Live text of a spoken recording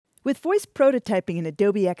With voice prototyping in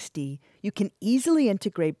Adobe XD, you can easily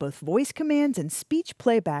integrate both voice commands and speech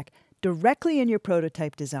playback directly in your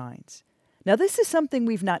prototype designs. Now, this is something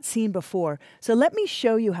we've not seen before, so let me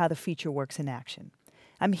show you how the feature works in action.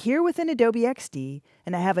 I'm here within Adobe XD,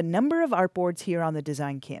 and I have a number of artboards here on the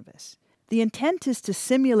design canvas. The intent is to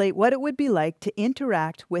simulate what it would be like to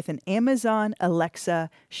interact with an Amazon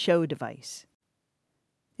Alexa show device.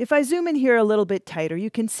 If I zoom in here a little bit tighter, you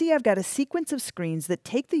can see I've got a sequence of screens that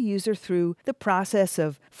take the user through the process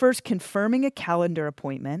of first confirming a calendar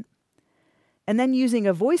appointment, and then using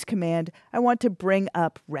a voice command, I want to bring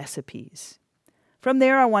up recipes. From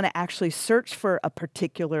there, I want to actually search for a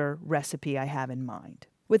particular recipe I have in mind.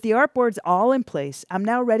 With the artboards all in place, I'm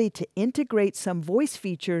now ready to integrate some voice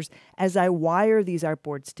features as I wire these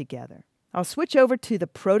artboards together. I'll switch over to the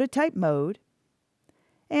prototype mode,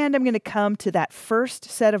 and I'm going to come to that first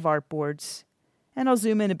set of artboards, and I'll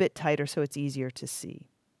zoom in a bit tighter so it's easier to see.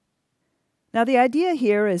 Now, the idea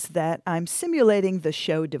here is that I'm simulating the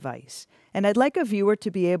show device, and I'd like a viewer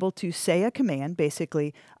to be able to say a command,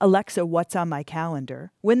 basically, Alexa, what's on my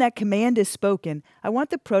calendar? When that command is spoken, I want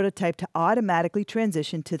the prototype to automatically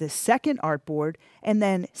transition to the second artboard and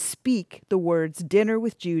then speak the words dinner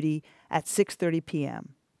with Judy at 6:30 p.m.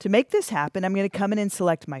 To make this happen, I'm going to come in and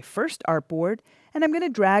select my first artboard, and I'm going to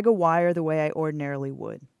drag a wire the way I ordinarily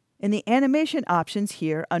would. In the animation options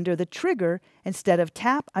here, under the trigger, instead of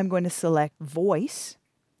tap, I'm going to select voice,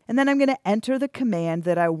 and then I'm going to enter the command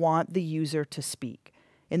that I want the user to speak.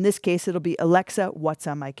 In this case, it'll be Alexa, what's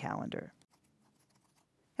on my calendar?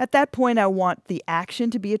 At that point, I want the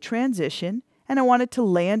action to be a transition, and I want it to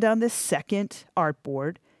land on this second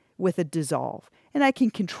artboard with a dissolve. And I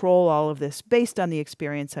can control all of this based on the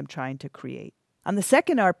experience I'm trying to create. On the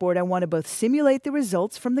second artboard, I want to both simulate the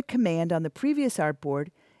results from the command on the previous artboard,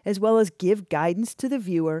 as well as give guidance to the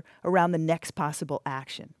viewer around the next possible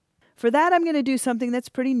action. For that, I'm going to do something that's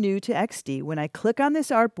pretty new to XD. When I click on this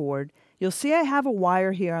artboard, you'll see I have a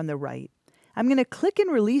wire here on the right. I'm going to click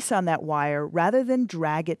and release on that wire rather than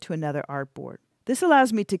drag it to another artboard. This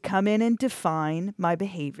allows me to come in and define my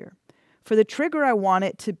behavior. For the trigger, I want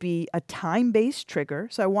it to be a time-based trigger,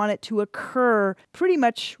 so I want it to occur pretty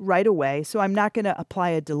much right away, so I'm not going to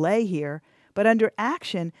apply a delay here. But under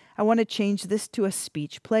action, I want to change this to a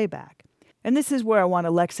speech playback. And this is where I want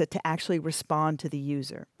Alexa to actually respond to the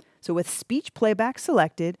user. So with speech playback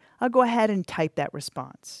selected, I'll go ahead and type that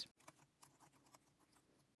response.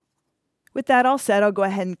 With that all set, I'll go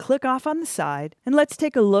ahead and click off on the side, and let's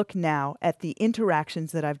take a look now at the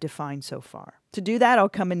interactions that I've defined so far. To do that, I'll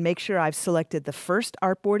come and make sure I've selected the first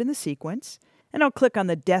artboard in the sequence, and I'll click on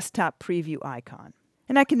the desktop preview icon.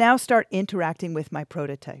 And I can now start interacting with my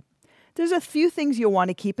prototype. There's a few things you'll want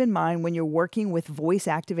to keep in mind when you're working with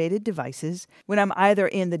voice-activated devices. When I'm either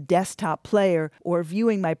in the desktop player or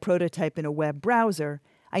viewing my prototype in a web browser,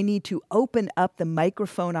 I need to open up the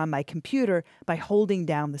microphone on my computer by holding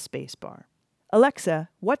down the spacebar. Alexa,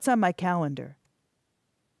 what's on my calendar?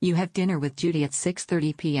 You have dinner with Judy at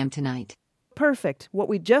 6:30 p.m. tonight. Perfect. What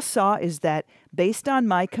we just saw is that based on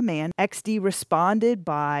my command, XD responded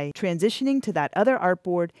by transitioning to that other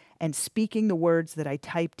artboard and speaking the words that I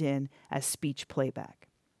typed in as speech playback.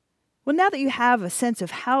 Well, now that you have a sense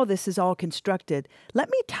of how this is all constructed, let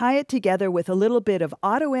me tie it together with a little bit of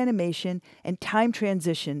auto animation and time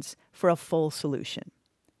transitions for a full solution.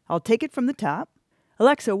 I'll take it from the top.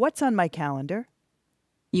 Alexa, what's on my calendar?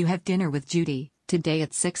 You have dinner with Judy today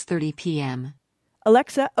at 6:30 p.m.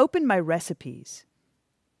 Alexa, open my recipes.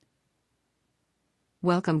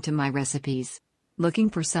 Welcome to my recipes.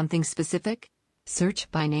 Looking for something specific? Search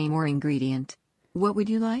by name or ingredient. What would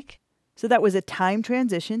you like? So that was a time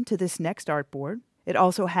transition to this next artboard. It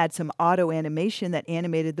also had some auto animation that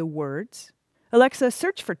animated the words. Alexa,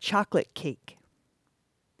 search for chocolate cake.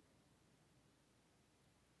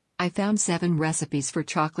 I found 7 recipes for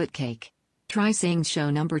chocolate cake. Try saying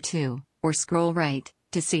show number 2, or scroll right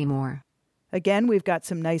to see more. Again, we've got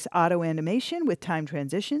some nice auto animation with time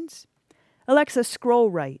transitions. Alexa,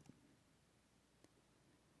 scroll right.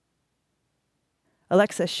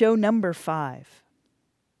 Alexa, show number 5.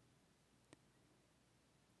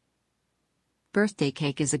 Birthday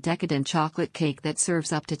cake is a decadent chocolate cake that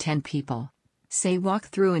serves up to 10 people. Say walk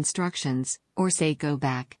through instructions, or say go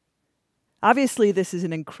back. Obviously, this is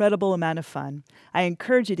an incredible amount of fun. I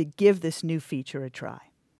encourage you to give this new feature a try.